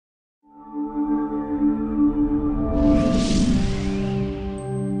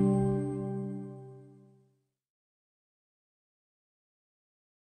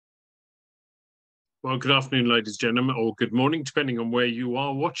Well, good afternoon, ladies and gentlemen, or good morning, depending on where you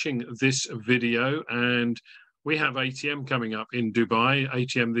are watching this video. And we have ATM coming up in Dubai.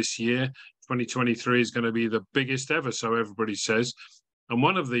 ATM this year, 2023, is going to be the biggest ever, so everybody says. And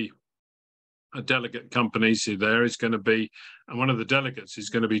one of the delegate companies there is going to be, and one of the delegates is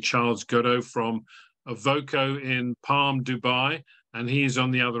going to be Charles Godot from voco in Palm, Dubai. And he is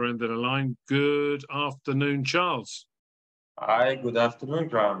on the other end of the line. Good afternoon, Charles. Hi, good afternoon,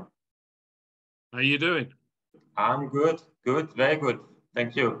 Graham. How are you doing? I'm good, very good.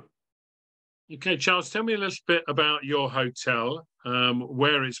 Thank you. Okay, Charles, tell me a little bit about your hotel,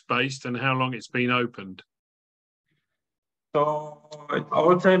 where it's based and how long it's been opened. So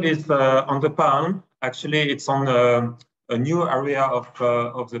our hotel is on the Palm. Actually, it's on a new area of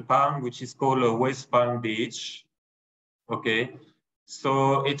the Palm, which is called West Palm Beach. Okay,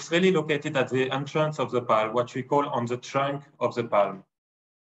 so it's really located at the entrance of the Palm, what we call on the trunk of the Palm.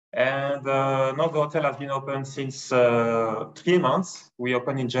 And now the hotel has been open since 3 months. We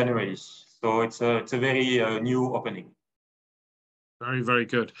opened in January, so it's a very new opening. Very, very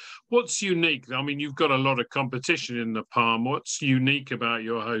good. What's unique? I mean, you've got a lot of competition in the Palm. What's unique about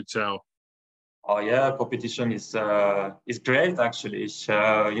your hotel? Oh yeah, competition is great actually.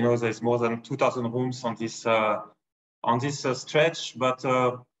 You know, there's more than 2,000 rooms on this stretch, but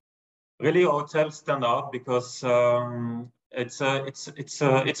really hotels stand out because it's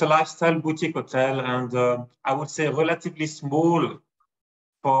a lifestyle boutique hotel, and I would say relatively small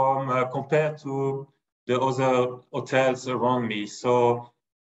from compared to the other hotels around me. So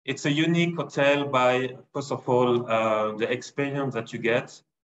it's a unique hotel by, first of all, the experience that you get,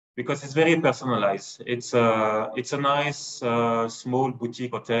 because it's very personalized. It's a nice small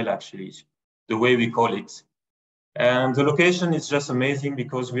boutique hotel actually, the way we call it. And the location is just amazing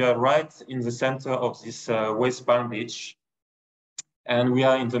because we are right in the center of this West Palm Beach. And we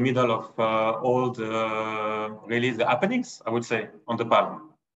are in the middle of all really the happenings, I would say, on the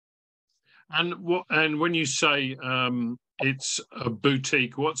Palm. And when you say it's a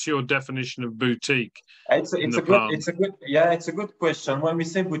boutique, what's your definition of boutique? It's a good question. When we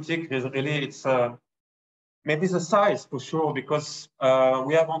say boutique, it's maybe the size for sure, because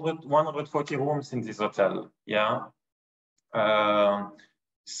we have 140 rooms in this hotel. Yeah.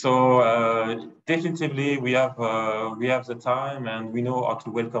 So definitively we have the time, and we know how to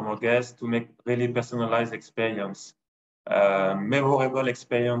welcome our guests to make really personalized experience, memorable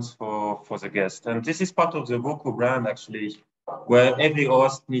experience for the guest. And this is part of the voco brand actually, where every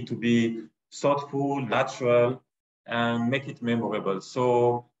host need to be thoughtful, natural, and make it memorable.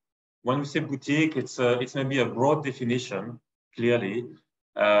 So when we say boutique, it's maybe a broad definition, clearly.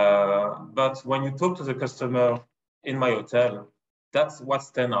 But when you talk to the customer in my hotel, that's what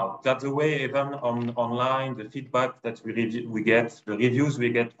stands out. That's the way, even online, the feedback that we get, the reviews we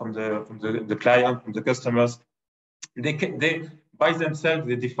get from the client, from the customers, they by themselves,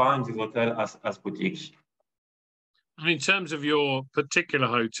 they define this hotel as boutique. And in terms of your particular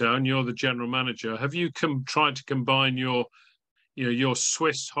hotel, and you're the general manager, have you tried to combine your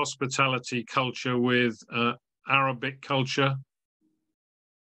Swiss hospitality culture with Arabic culture?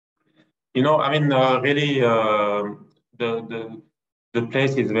 You know, I mean, really, the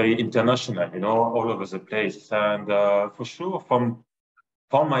place is very international. You know, all over the place, and for sure, from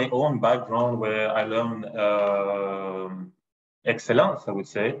my own background, where I learned excellence, I would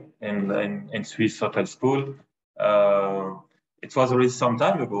say, in Swiss hotel school. It was already some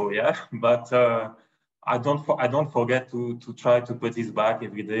time ago, yeah, but I don't forget to try to put this back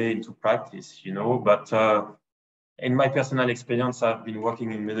every day into practice, you know. But in my personal experience, I've been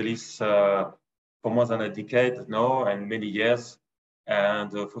working in Middle East for more than a decade now, and many years,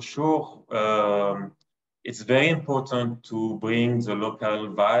 and for sure, it's very important to bring the local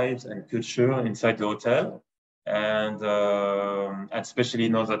vibes and culture inside the hotel. And especially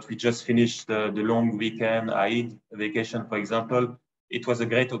now that we just finished the long weekend, Eid vacation, for example, it was a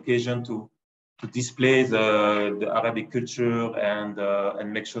great occasion to display the Arabic culture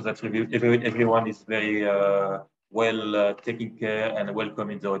and make sure that everyone is very well taken care and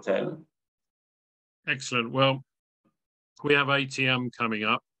welcome in the hotel. Excellent. Well, we have ATM coming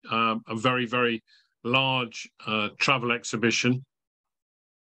up, a very, very large travel exhibition.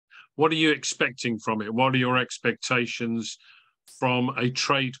 What are you expecting from it? What are your expectations from a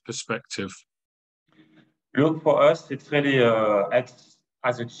trade perspective? Look, for us, it's really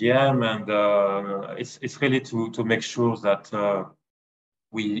as a GM, and it's really to make sure that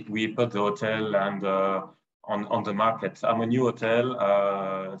we put the hotel and on the market. I'm a new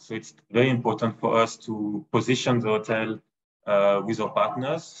hotel, so it's very important for us to position the hotel with our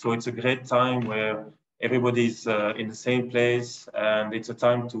partners. So it's a great time where everybody's in the same place, and it's a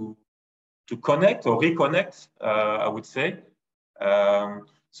time to connect or reconnect, I would say.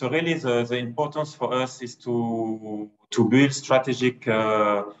 So really, the importance for us is to build strategic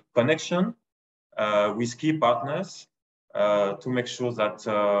connection with key partners to make sure that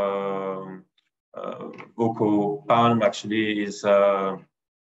voco Palm actually is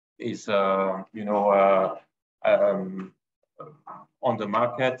on the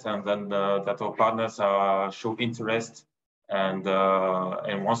market, and then that our partners show interest and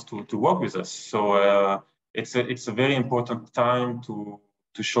wants to work with us. So it's a very important time to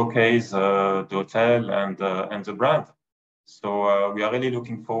showcase the hotel and the brand. So we are really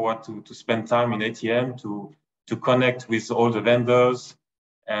looking forward to spend time in ATM to connect with all the vendors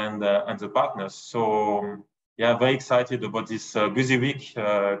and the partners. So yeah, very excited about this busy week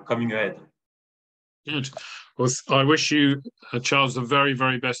coming ahead. Good. Well, I wish you, Charles, the very,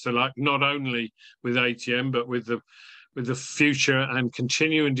 very best of luck, not only with ATM, but with the future and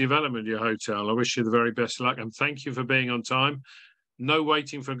continuing development of your hotel. I wish you the very best of luck, and thank you for being on time. No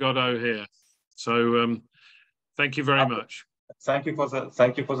waiting for Godot here. So thank you very much. Thank you for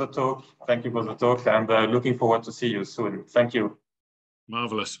the talk. Thank you for the talk, and looking forward to see you soon. Thank you.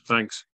 Marvelous. Thanks.